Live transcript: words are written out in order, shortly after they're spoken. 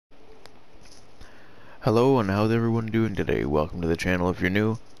Hello, and how's everyone doing today? Welcome to the channel if you're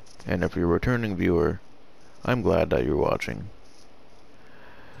new, and if you're a returning viewer, I'm glad that you're watching.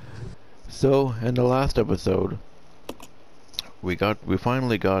 So, in the last episode, we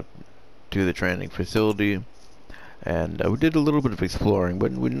finally got to the training facility, and we did a little bit of exploring,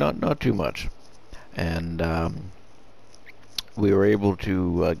 but not too much. And we were able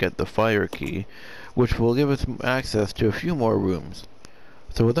to get the fire key, which will give us access to a few more rooms.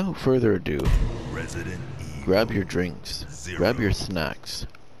 So without further ado, grab your drinks, grab your snacks,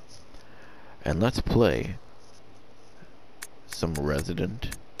 and let's play some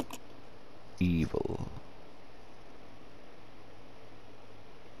Resident Evil.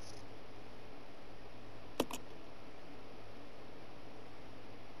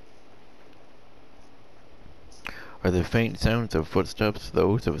 Are the faint sounds of footsteps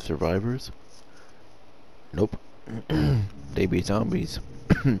those of survivors? Nope. They be zombies.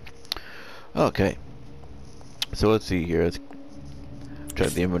 Okay. So let's see here. Let's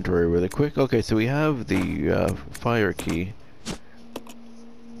check the inventory really quick. Okay, so we have the fire key.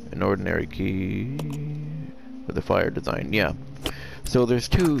 An ordinary key with the fire design. Yeah. So there's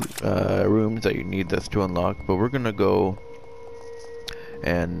two rooms that you need this to unlock, but we're gonna go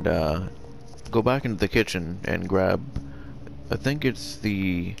and go back into the kitchen and grab, I think it's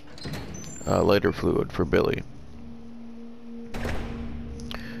the lighter fluid for Billy.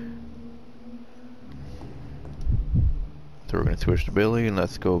 So we're going to switch to Billy, and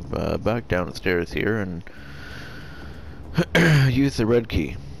let's go back down the stairs here and use the red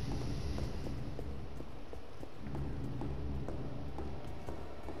key.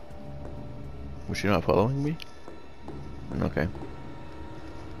 Was she not following me? Okay.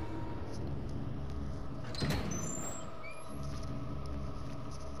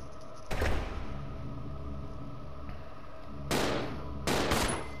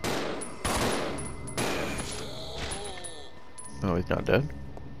 Oh, he's not dead?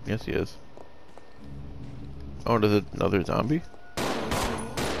 Yes, he is. Oh, there's another zombie? I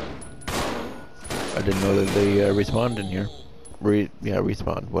didn't know that they respawned in here. Yeah,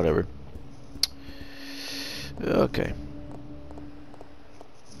 respawned, whatever. Okay.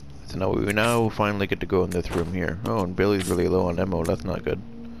 So now we now finally get to go in this room here. Oh, and Billy's really low on ammo, that's not good.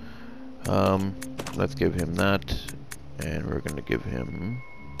 Let's give him that. And we're gonna give him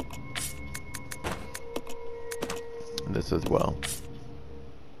this as well.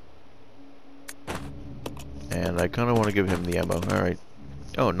 And I kind of want to give him the ammo. Alright.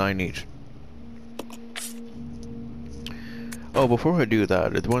 Oh, 9 each. Oh, before I do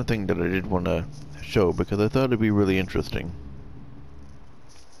that, it's one thing that I did want to show because I thought it'd be really interesting.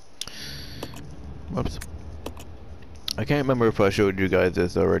 Whoops. I can't remember if I showed you guys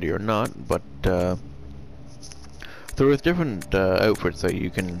this already or not, but there was different outfits that you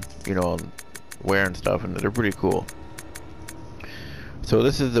can, you know, wear and stuff, and they're pretty cool. So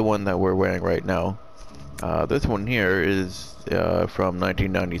this is the one that we're wearing right now. This one here is from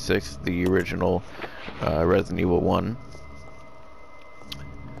 1996, the original Resident Evil 1.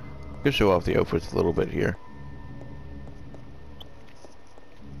 Just show off the outfits a little bit here.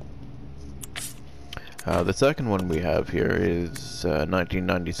 The second one we have here is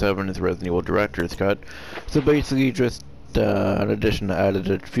 1997, it's Resident Evil Director's Cut. So basically just an addition that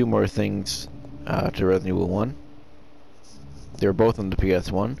added a few more things to Resident Evil 1. They're both on the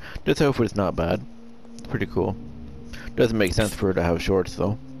PS1. This outfit is not bad. It's pretty cool. Doesn't make sense for her to have shorts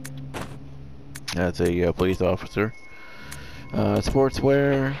though. As a police officer.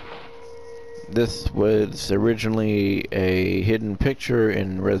 Sportswear. This was originally a hidden picture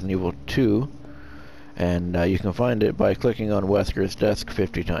in Resident Evil 2. And you can find it by clicking on Wesker's desk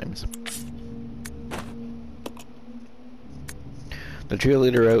 50 times. The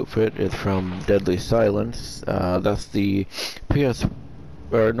cheerleader outfit is from Deadly Silence. That's the the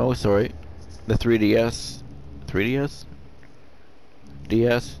 3DS, 3DS,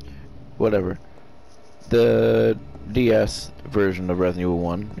 DS, whatever. The DS version of Resident Evil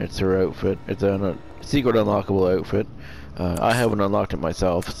 1. It's her outfit. It's a secret unlockable outfit. I haven't unlocked it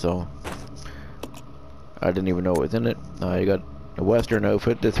myself, so I didn't even know what was in it. You got a Western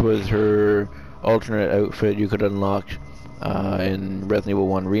outfit. This was her alternate outfit you could unlock in Resident Evil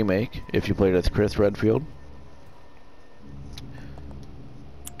 1 Remake, if you played as Chris Redfield.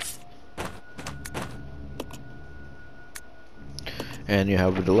 And you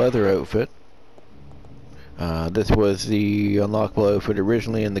have the leather outfit. This was the unlockable outfit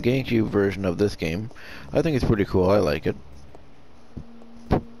originally in the GameCube version of this game. I think it's pretty cool, I like it.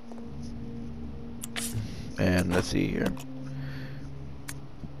 And let's see here.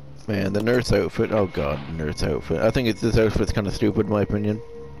 Man, the nurse outfit. Oh god, nurse outfit. I think this outfit's kind of stupid in my opinion.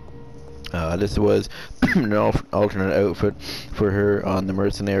 This was an alternate outfit for her on the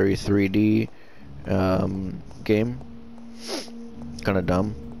Mercenaries 3D game. Kind of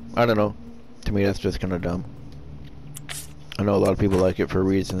dumb. I don't know. To me, that's just kind of dumb. I know a lot of people like it for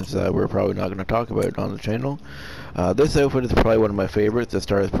reasons that we're probably not going to talk about on the channel. This outfit is probably one of my favorites, the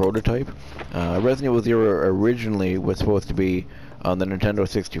Stars prototype. Resident Evil Zero originally was supposed to be on the Nintendo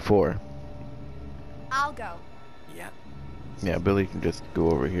 64. I'll go. Yeah, Billy can just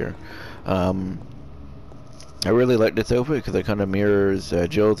go over here. I really like this outfit because it kind of mirrors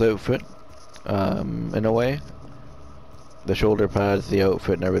Jill's outfit in a way. The shoulder pads, the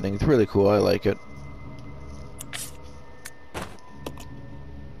outfit, and everything. It's really cool. I like it.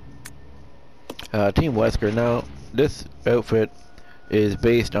 Team Wesker. Now, this outfit is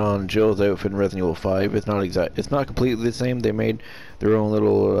based on Jill's outfit in Resident Evil 5. It's not exact. It's not completely the same. They made their own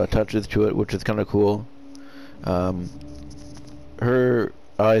little touches to it, which is kind of cool. Her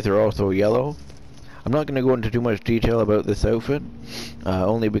eyes are also yellow. I'm not going to go into too much detail about this outfit,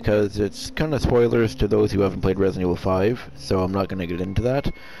 only because it's kind of spoilers to those who haven't played Resident Evil 5, so I'm not going to get into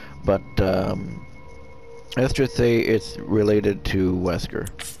that. But let's just say it's related to Wesker.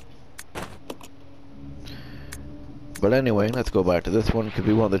 But anyway, let's go back to this one because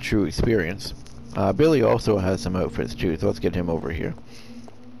we want the true experience. Billy also has some outfits too, so let's get him over here.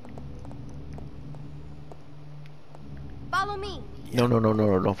 Follow me. No,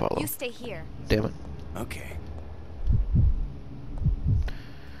 don't follow. You stay here. Damn it. Okay.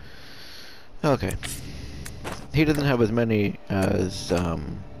 Okay. He doesn't have as many as,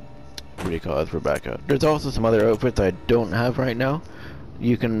 what do you call it, Rebecca. There's also some other outfits I don't have right now.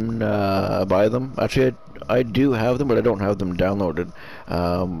 You can buy them. Actually, I do have them, but I don't have them downloaded.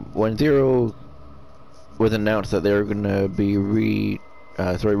 When Zero was announced that they were going to be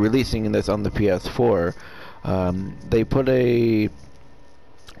releasing this on the PS4, they put a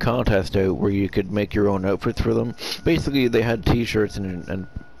contest out where you could make your own outfits for them. Basically, they had t-shirts and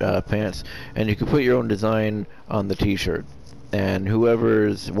pants, and you could put your own design on the t-shirt, and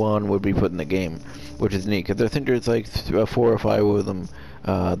whoever's won would be put in the game, which is neat, because I think there's like 4 or 5 of them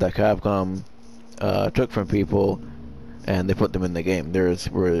that Capcom took from people, and they put them in the game.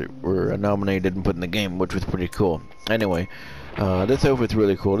 Were nominated and put in the game, which was pretty cool. Anyway, this outfit's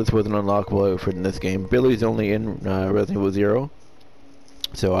really cool. This was an unlockable outfit in this game. Billy's only in Resident Evil 0,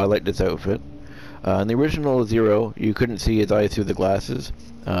 so I like this outfit. In the original Zero, you couldn't see his eyes through the glasses.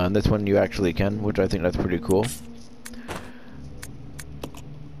 In this one, you actually can, which I think that's pretty cool.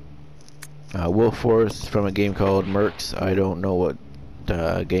 Wolf Force from a game called Mercs. I don't know what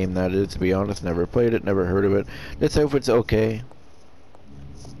game that is, to be honest. Never played it, never heard of it. This outfit's okay.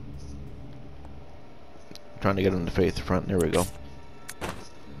 Trying to get him to face the front. There we go.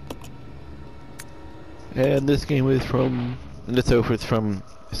 And this game is from... This outfit's from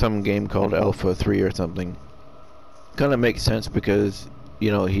some game called Alpha 3 or something. Kind of makes sense because,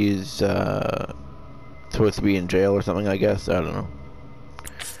 you know, he's supposed to be in jail or something, I guess. I don't know.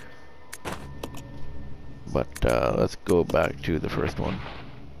 But let's go back to the first one.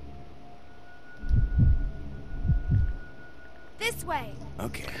 This way.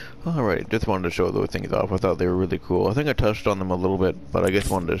 Okay. Alright, just wanted to show those things off. I thought they were really cool. I think I touched on them a little bit, but I just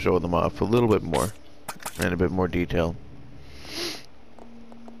wanted to show them off a little bit more. In a bit more detail.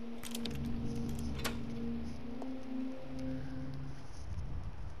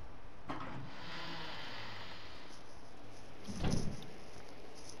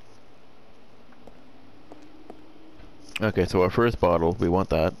 Okay, so our first bottle, we want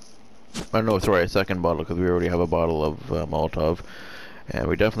that. No, sorry, a second bottle, because we already have a bottle of Molotov. And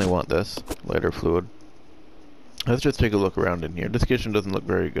we definitely want this, lighter fluid. Let's just take a look around in here. This kitchen doesn't look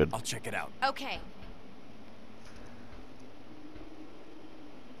very good. I'll check it out. Okay.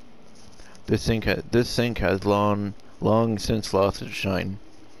 This sink has long since lost its shine.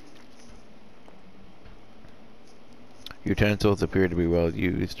 Utensils appear to be well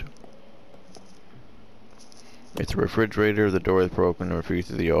used. It's a refrigerator. The door is broken and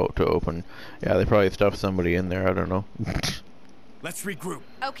refuses to open. Yeah, they probably stuffed somebody in there. I don't know. Let's regroup.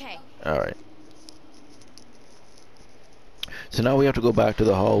 Okay. Alright. So now we have to go back to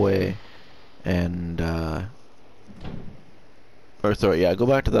the hallway and, or sorry, yeah, go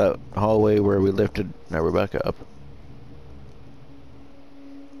back to that hallway where we lifted Rebecca up.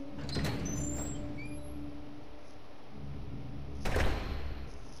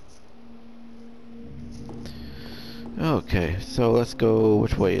 Okay, so let's go,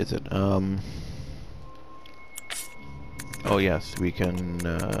 which way is it? Oh yes, we can,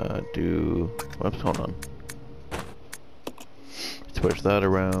 do, whoops, hold on. Switch that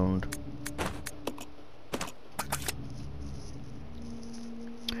around.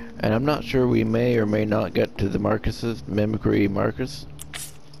 And I'm not sure, we may or may not get to the Marcus's, Mimicry Marcus.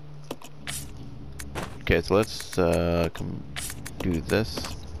 Okay, so let's do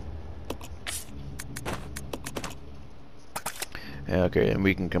this. Okay, and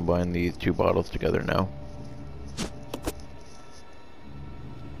we can combine these two bottles together now.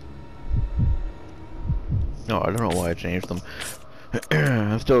 No, I don't know why I changed them.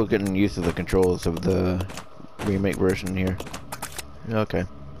 I'm still getting used to the controls of the remake version here. Okay.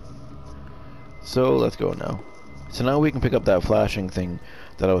 So let's go now. So now we can pick up that flashing thing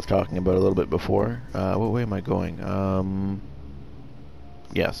that I was talking about a little bit before. What way am I going?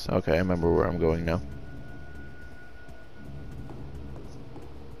 Yes, okay, I remember where I'm going now.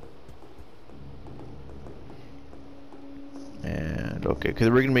 And okay, because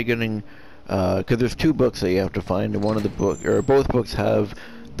we're gonna be getting, because there's two books that you have to find, and one of the book, or both books have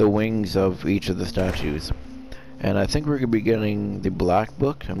the wings of each of the statues. And I think we're gonna be getting the black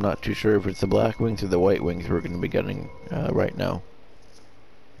book. I'm not too sure if it's the black wings or the white wings we're gonna be getting right now.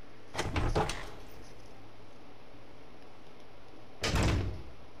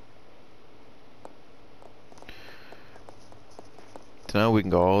 So now we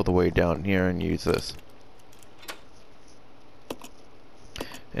can go all the way down here and use this.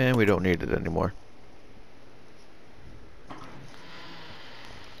 And we don't need it anymore.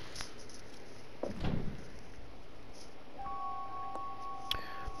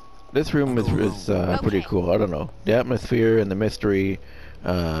 This room is pretty cool. I don't know. The atmosphere and the mystery,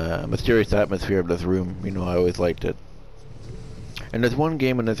 mysterious atmosphere of this room, you know, I always liked it. And there's one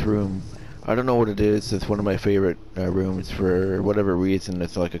game in this room, I don't know what it is, it's one of my favorite rooms for whatever reason.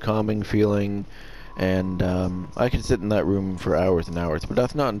 It's like a calming feeling, and I can sit in that room for hours and hours, but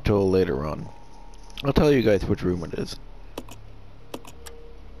that's not until later on. I'll tell you guys which room it is.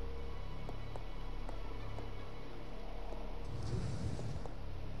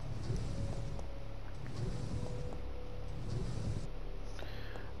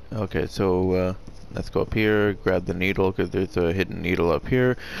 Okay, so let's go up here, grab the needle, because there's a hidden needle up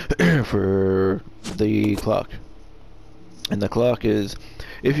here for the clock. And the clock is,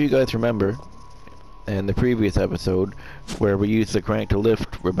 if you guys remember, in the previous episode, where we used the crank to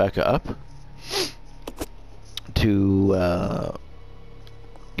lift Rebecca up to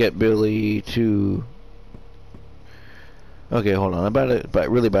get Billy to... Okay, hold on,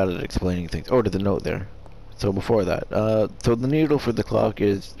 I'm really bad at explaining things. Oh, to the note there. So before that, so the needle for the clock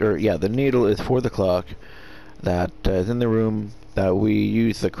is, the needle is for the clock that is in the room that we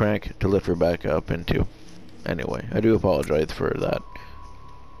use the crank to lift her back up into. Anyway, I do apologize for that.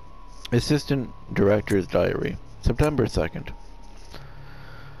 Assistant Director's Diary, September 2nd.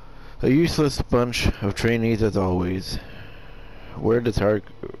 A useless bunch of trainees as always. Where does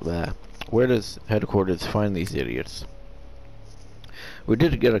headquarters find these idiots? We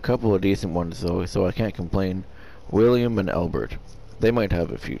did get a couple of decent ones though, so I can't complain. William and Albert. They might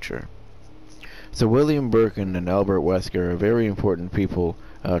have a future. So William Birkin and Albert Wesker are very important people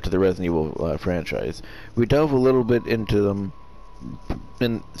to the Resident Evil franchise. We delve a little bit into them.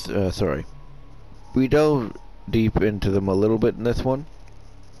 We delve deep into them a little bit in this one.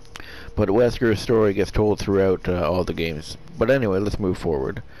 But Wesker's story gets told throughout all the games. But anyway, let's move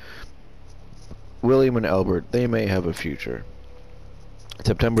forward. William and Albert, they may have a future.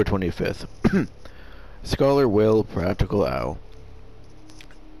 September 25th. Scholar Will, Practical Al.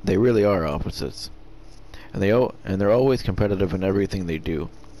 They really are opposites. And they're always competitive in everything they do.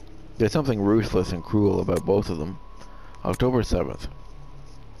 There's something ruthless and cruel about both of them. October 7th.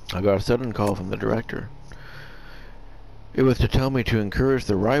 I got a sudden call from the director. It was to tell me to encourage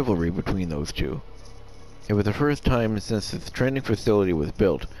the rivalry between those two. It was the first time since this training facility was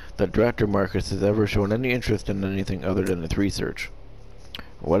built that Director Marcus has ever shown any interest in anything other than its research.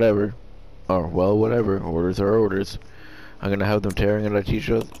 Whatever. Oh, well, whatever. Orders are orders. I'm gonna have them tearing at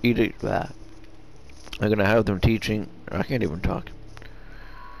I'm gonna have them teaching... I can't even talk.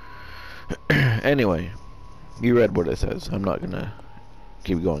 Anyway, you read what it says. I'm not gonna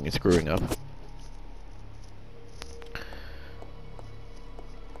keep going and screwing up.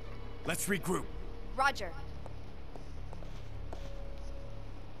 Let's regroup. Roger.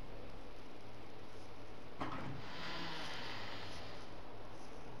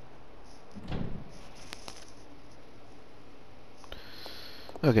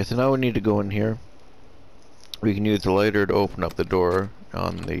 Okay, so now we need to go in here. We can use the lighter to open up the door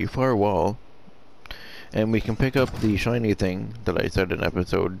on the far wall. And we can pick up the shiny thing that I said in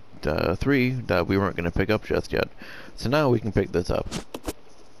episode 3 that we weren't going to pick up just yet. So now we can pick this up.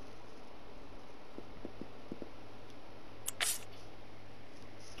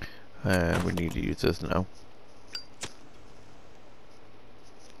 And we need to use this now.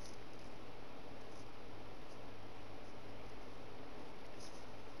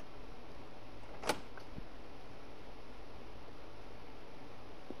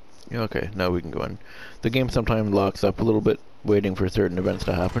 Yeah, okay, now we can go in. The game sometimes locks up a little bit, waiting for certain events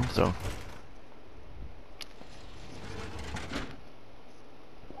to happen, so...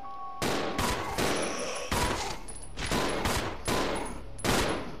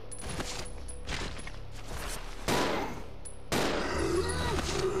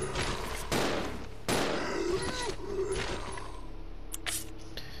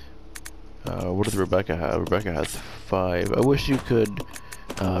 what does Rebecca have? Rebecca has 5. I wish you could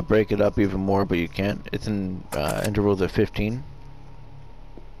break it up even more, but you can't. It's in intervals of 15.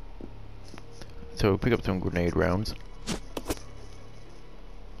 So pick up some grenade rounds.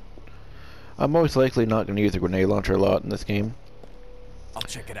 I'm most likely not going to use a grenade launcher a lot in this game. I'll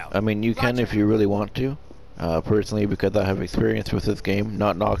check it out. I mean, you can if you really want to. Personally, because I have experience with this game,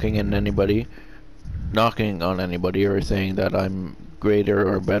 not knocking on anybody or saying that I'm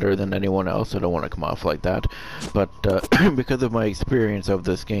greater or better than anyone else. I don't want to come off like that. But because of my experience of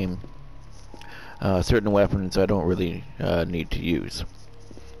this game, certain weapons I don't really need to use.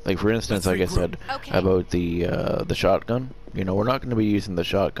 Like for instance, like I said about the shotgun. You know, we're not going to be using the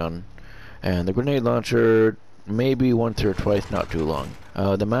shotgun. And the grenade launcher, maybe once or twice, not too long.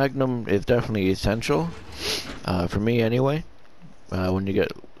 The Magnum is definitely essential, for me anyway, when you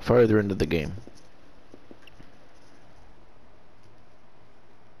get farther into the game.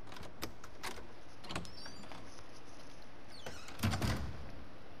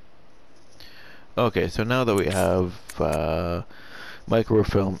 Okay, so now that we have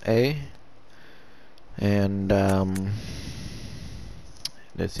microfilm A, and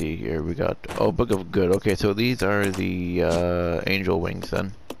let's see here, we got, oh, Book of Good. Okay, so these are the angel wings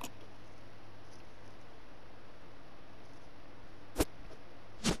then.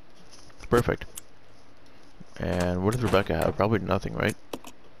 Perfect. And what does Rebecca have? Probably nothing, right?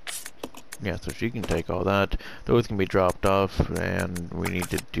 Yeah, so she can take all that. Those can be dropped off, and we need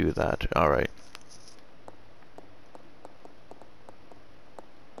to do that. Alright.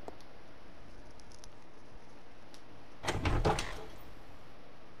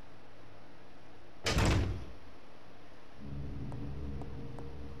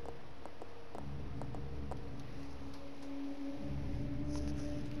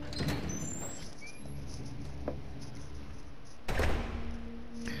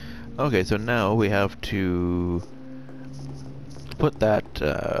 Okay, so now we have to put that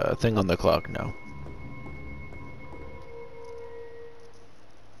thing on the clock now.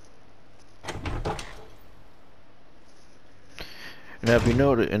 Now,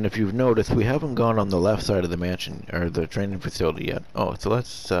 if you've noticed, we haven't gone on the left side of the mansion or the training facility yet. Oh, so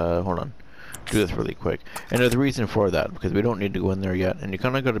let's hold on, do this really quick. And there's a reason for that, because we don't need to go in there yet, and you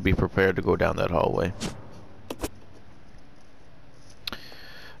kind of got to be prepared to go down that hallway.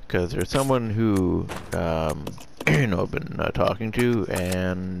 Because there's someone who, you know, I've been talking to,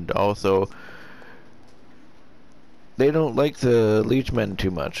 and also they don't like the Leechmen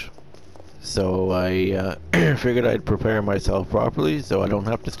too much. So I figured I'd prepare myself properly, so I don't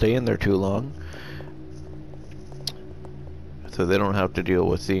have to stay in there too long. So they don't have to deal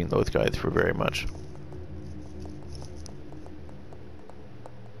with seeing those guys for very much.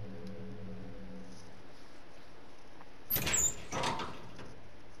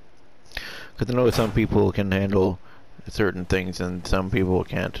 Because I know some people can handle certain things and some people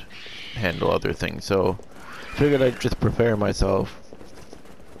can't handle other things. So I figured I'd just prepare myself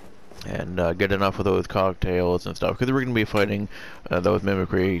and get enough of those cocktails and stuff. Because we're going to be fighting those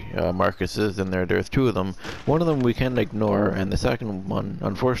mimicry Marcuses, and there's 2 of them. One of them we can ignore, and the second one,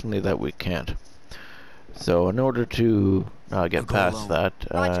 unfortunately, that we can't. So in order to get past that,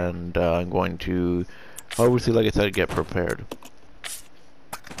 and I'm going to, obviously, like I said, get prepared.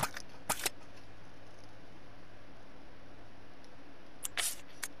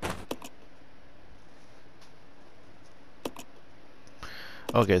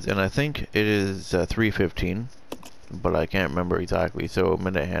 Okay, and I think it is 3:15, but I can't remember exactly. So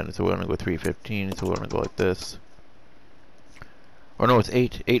minute hand. So we're gonna go 3:15. So we're gonna go like this. Or no, it's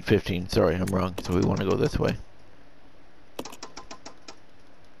 8:15. Sorry, I'm wrong. So we want to go this way.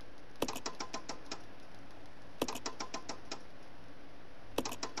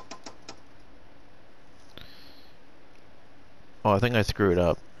 Oh, I think I screwed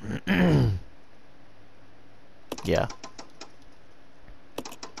up. Yeah.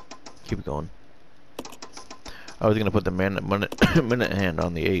 Keep going. I was gonna put the minute hand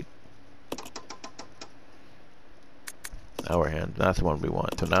on the 8. Hour hand. That's the one we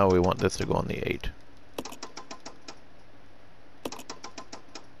want. So now we want this to go on the 8.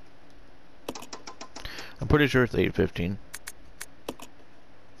 I'm pretty sure it's 8:15.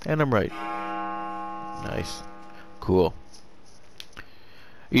 And I'm right. Nice. Cool.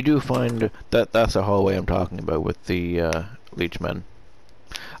 you do find that that's the hallway I'm talking about with the leechmen.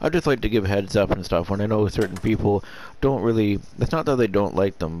 I just like to give heads up and stuff when I know certain people don't really. It's not that they don't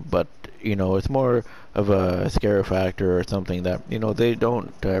like them, but you know, it's more of a scare factor or something that you know they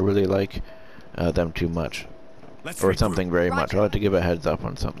don't really like them too much, or something very much. I like to give a heads up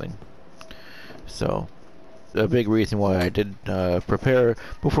on something. So, a big reason why I did prepare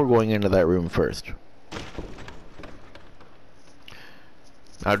before going into that room first.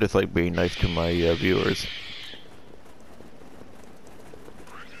 I just like being nice to my viewers.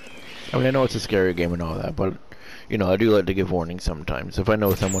 I mean, I know it's a scary game and all that, but, you know, I do like to give warnings sometimes, if I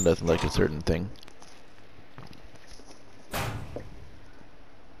know someone doesn't like a certain thing.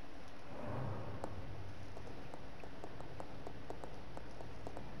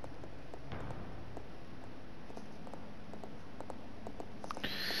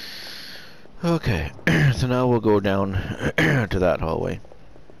 Okay, so now we'll go down to that hallway.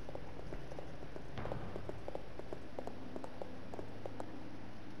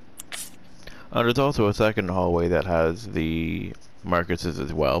 There's also a second hallway that has the Marcuses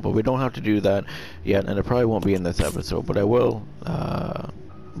as well, but we don't have to do that yet, and it probably won't be in this episode, but I will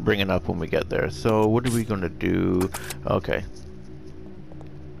bring it up when we get there. So what are we going to do? Okay.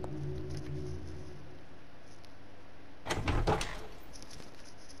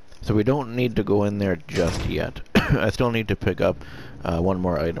 So we don't need to go in there just yet. I still need to pick up one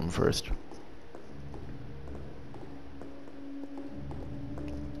more item first.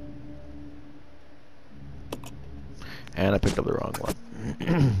 And I picked up the wrong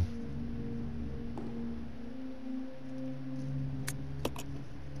one.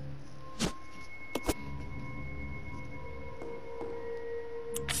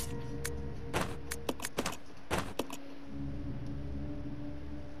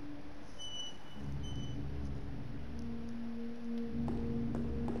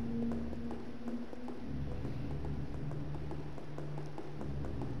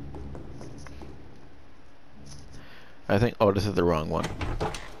 I think, oh, this is the wrong one.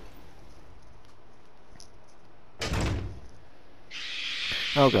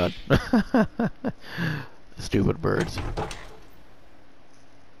 Oh god. Stupid birds.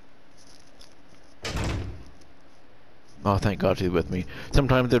 Oh, thank God she's with me.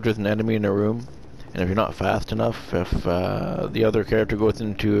 Sometimes if there's an enemy in a room, and if you're not fast enough, if the other character goes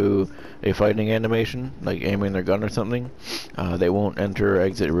into a fighting animation, like aiming their gun or something, they won't enter or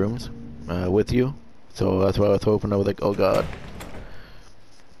exit rooms with you. So that's why I was hoping. I was like, oh god.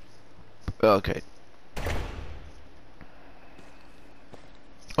 Okay.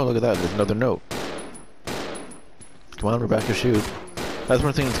 Oh, look at that. There's another note. Come on, Rebecca, shoot. That's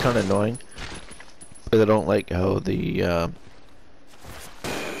one thing that's kind of annoying. Because I don't like how the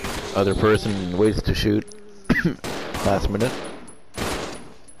other person waits to shoot last minute.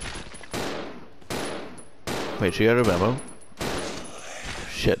 Wait, she got her ammo?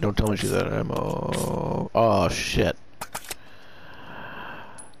 Shit, don't tell me she's out of ammo. Oh, shit.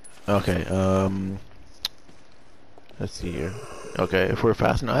 Okay, let's see here. Okay, if we're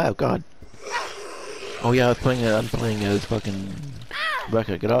fast enough. Oh, God. Oh, yeah, I'm playing as fucking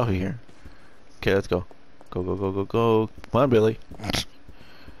Rebecca. Get off of here. Okay, let's go. Go, go, go, go, go. Come on, Billy.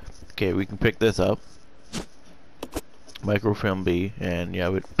 Okay, we can pick this up. Microfilm B, and yeah,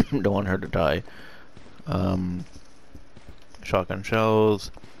 we don't want her to die. Shotgun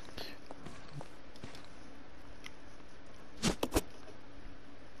shells.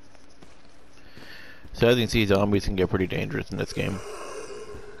 So as you can see, zombies can get pretty dangerous in this game.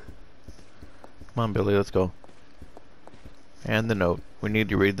 Come on, Billy, let's go. And the note. We need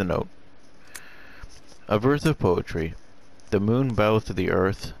to read the note. A verse of poetry. The moon bows to the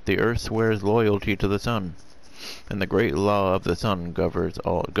earth swears loyalty to the sun, and the great law of the sun governs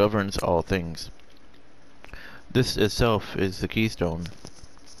all things. This itself is the keystone,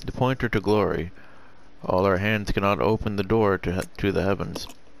 the pointer to glory. All our hands cannot open the door to the heavens.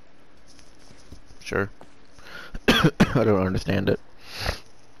 Sure. I don't understand it.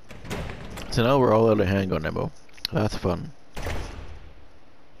 So now we're all out of handgun ammo. That's fun.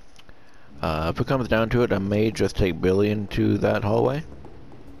 If it comes down to it, I may just take Billy into that hallway.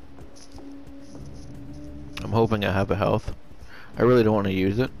 I'm hoping I have a health. I really don't want to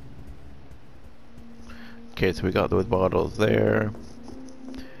use it. Okay, so we got those bottles there.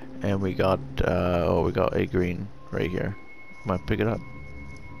 And we got, oh, we got a green right here. Might pick it up.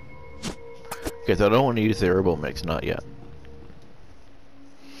 Okay, so I don't want to use the herbal mix, not yet.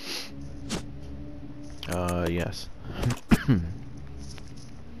 Yes.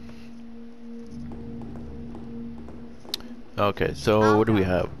 Okay, so what do we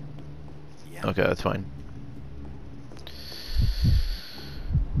have? Okay, that's fine.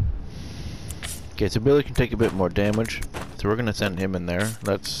 Okay, so Billy can take a bit more damage, so we're gonna send him in there.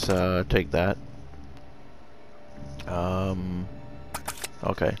 Let's take that.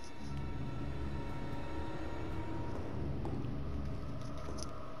 Okay.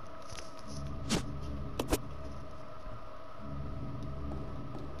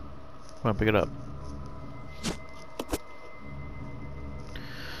 Come on, pick it up.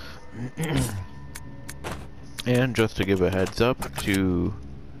 And just to give a heads up to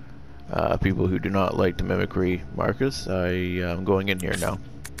people who do not like the mimicry Marcus, I am going in here now.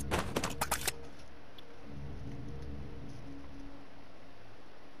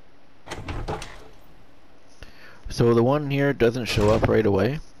 So the one here doesn't show up right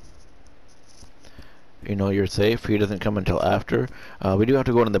away. You know, you're safe. He doesn't come until after. We do have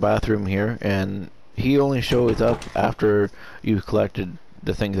to go into the bathroom here, and he only shows up after you've collected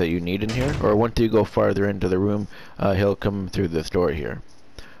the things that you need in here, or once you go farther into the room, he'll come through this door here.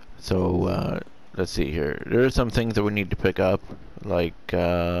 So let's see here. There are some things that we need to pick up, like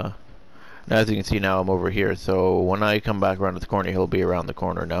now, as you can see now I'm over here, so when I come back around the corner he'll be around the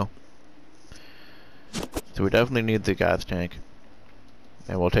corner now. So we definitely need the gas tank,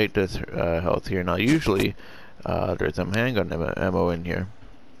 and we'll take this health here. Now usually there's some handgun ammo in here,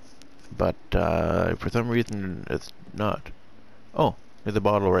 but for some reason it's not. Oh, there's a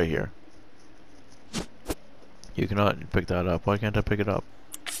bottle right here. You cannot pick that up. Why can't I pick it up?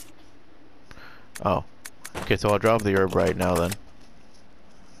 Oh, okay, so I'll drop the herb right now then.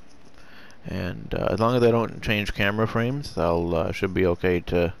 And as long as I don't change camera frames, I'll should be okay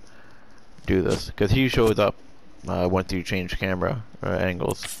to do this, because he shows up once you change camera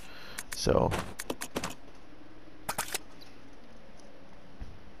angles. So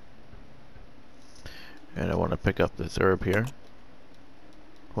and I want to pick up this herb here.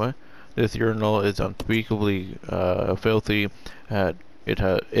 What? This urinal is unspeakably filthy.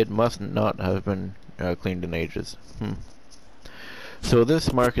 It must not have been cleaned in ages. So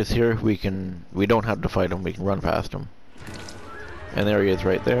this Marcus here, we don't have to fight him. We can run past him. And there he is,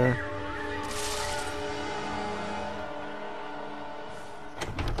 right there.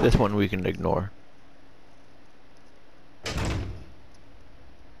 This one we can ignore.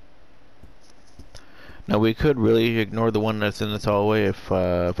 Now we could really ignore the one that's in this hallway if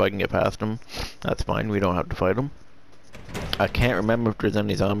I can get past him. That's fine, we don't have to fight him. I can't remember if there's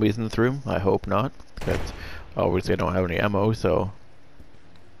any zombies in this room. I hope not, because obviously I don't have any ammo, so...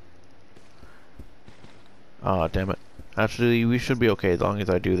 Ah, damn it. Actually, we should be okay as long as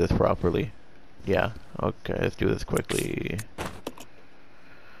I do this properly. Yeah, okay, let's do this quickly.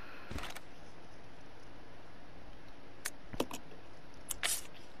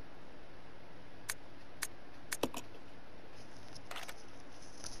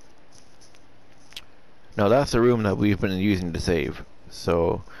 Now that's the room that we've been using to save.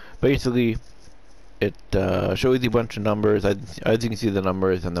 So basically it shows you a bunch of numbers. As you can see, the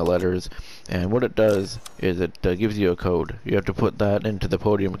numbers and the letters, and what it does is it gives you a code. You have to put that into the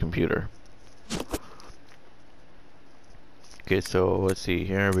podium computer. Okay, so let's see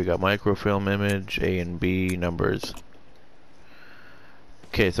here, we got microfilm image, A and B numbers.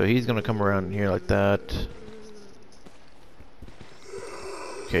 Okay, so he's gonna come around here like that.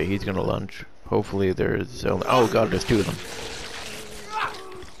 Okay, he's gonna lunge. Hopefully there's only, oh god, there's two of them.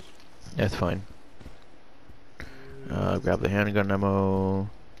 That's fine. Grab the handgun ammo.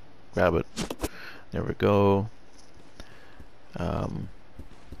 Grab it. There we go. Don't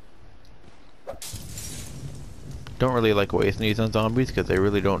really like wasting these on zombies because they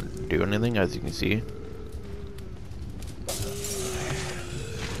really don't do anything, as you can see.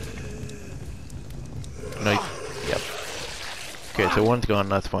 Nice. Yep. Okay, so one's gone,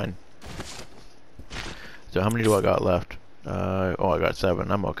 that's fine. So how many do I got left? Oh, I got 7.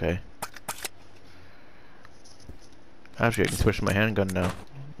 I'm okay. Actually, I can switch to my handgun now,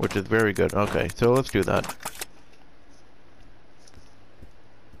 which is very good. Okay, so let's do that.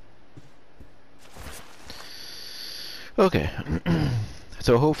 Okay.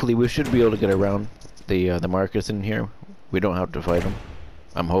 So hopefully we should be able to get around the Marcus in here. We don't have to fight him.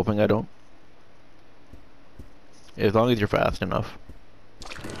 I'm hoping I don't. As long as you're fast enough.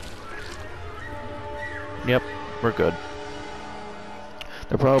 Yep, we're good.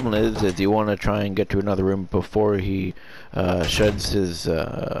 The problem is you want to try and get to another room before he sheds his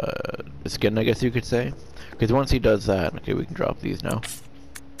skin, I guess you could say. Because once he does that, okay, we can drop these now.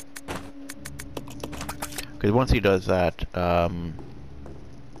 Because once he does that,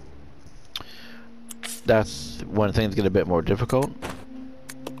 that's when things get a bit more difficult.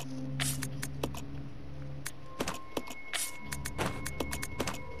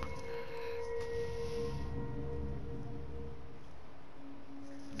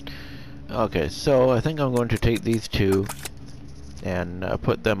 Okay, so I think I'm going to take these two and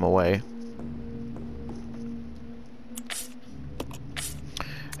put them away.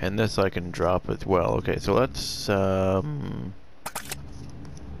 And this I can drop as well. Okay, so let's do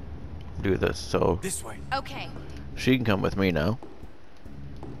this. So This way. Okay. she can come with me now.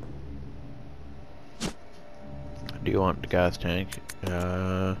 Do you want the gas tank?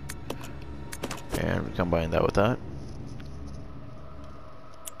 And we combine that with that.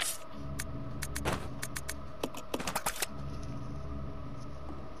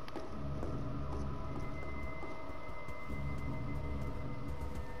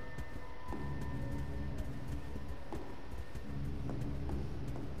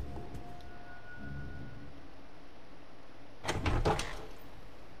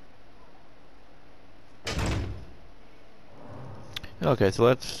 Okay, so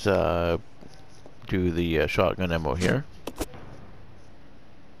let's do the shotgun ammo here.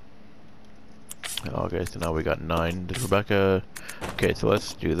 Okay, so now we got 9. Does Rebecca... Okay, so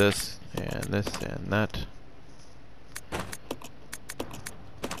let's do this, and that.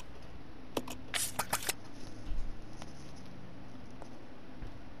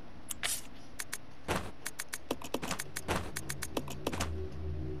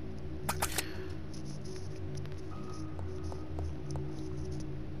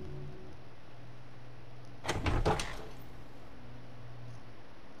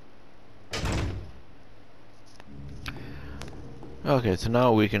 Okay, so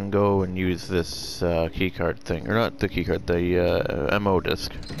now we can go and use this keycard thing, or not the keycard, the MO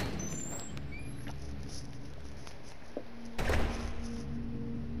disc.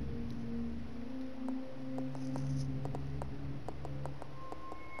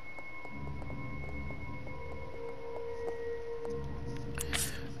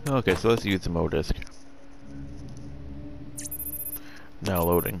 Okay, so let's use the MO disc. Now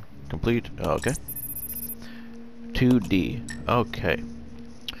loading. Complete. Okay. 2D. Okay.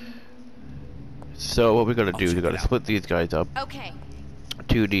 So what we gotta do is we gotta split these guys up. Okay.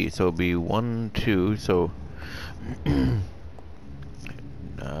 2D, so it'll be 1, 2, so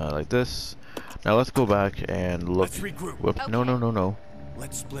like this. Now let's go back and look. Let's regroup. Whoops, Okay. no.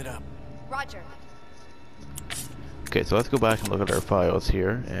 Let's split up. Roger. Okay, so let's go back and look at our files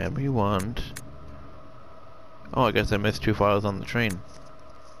here, and we want... Oh, I guess I missed 2 files on the train.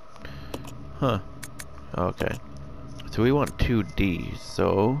 Huh. Okay. So we want 2D,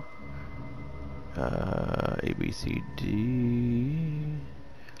 so... A, B, C, D...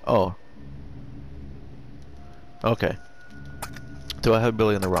 Oh. Okay. So I have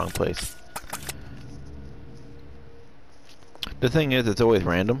Billy in the wrong place. The thing is, it's always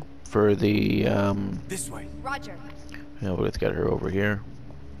random for the, This way. Roger. You know, let's get her over here.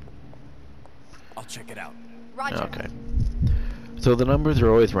 I'll check it out. Roger. Okay. So the numbers are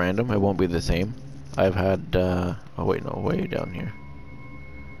always random. It won't be the same. I've had, oh wait, no, way down here.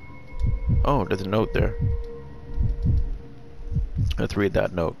 Oh, there's a note there. Let's read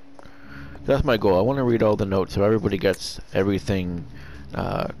that note. That's my goal. I want to read all the notes so everybody gets everything,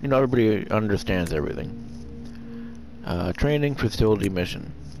 you know, everybody understands everything. Training facility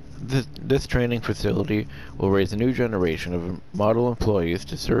mission. This training facility will raise a new generation of model employees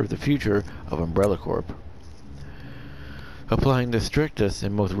to serve the future of Umbrella Corp. Applying the strictest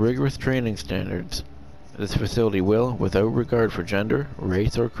and most rigorous training standards, this facility will, without regard for gender,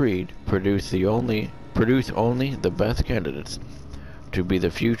 race, or creed, produce only the best candidates to be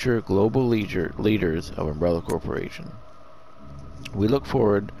the future global leaders of Umbrella Corporation. We look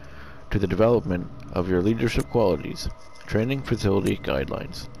forward to the development of your leadership qualities, training facility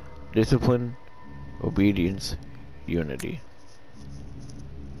guidelines, discipline, obedience, unity.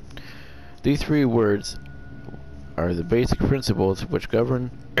 These 3 words are the basic principles which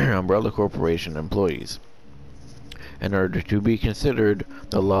govern Umbrella Corporation employees and are to be considered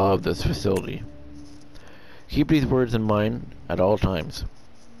the law of this facility. Keep these words in mind at all times.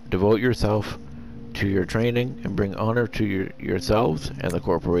 Devote yourself to your training and bring honor to yourselves and the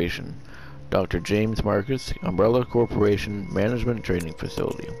corporation. Dr. James Marcus, Umbrella Corporation Management Training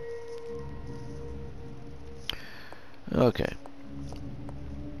Facility. Okay.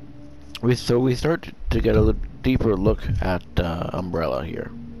 So we start to get a deeper look at Umbrella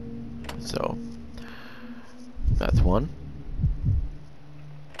here. So that's one.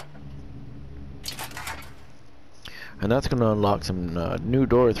 And that's going to unlock some new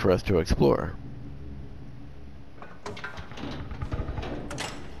doors for us to explore.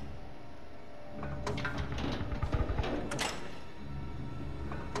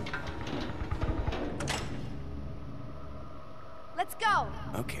 Let's go.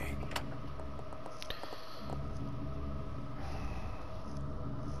 Okay.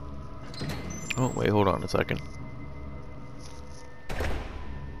 Oh, wait, hold on a second.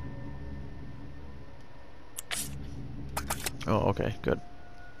 Oh, okay, good.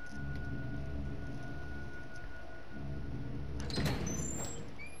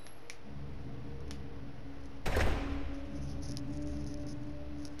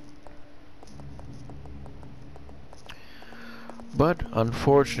 But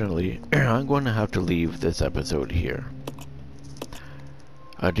unfortunately, I'm going to have to leave this episode here.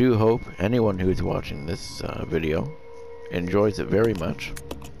 I do hope anyone who's watching this video enjoys it very much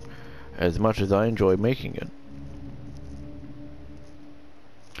as I enjoy making it.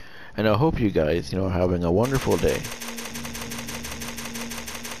 And I hope you guys, are having a wonderful day.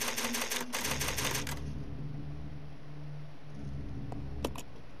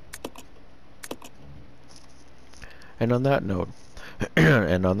 And on that note,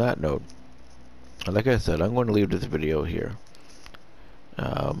 like I said, I'm going to leave this video here.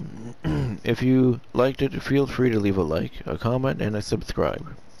 If you liked it, feel free to leave a like, a comment, and a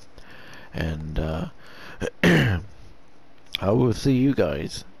subscribe. And I will see you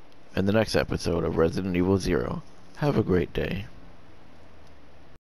guys in the next episode of Resident Evil Zero. Have a great day.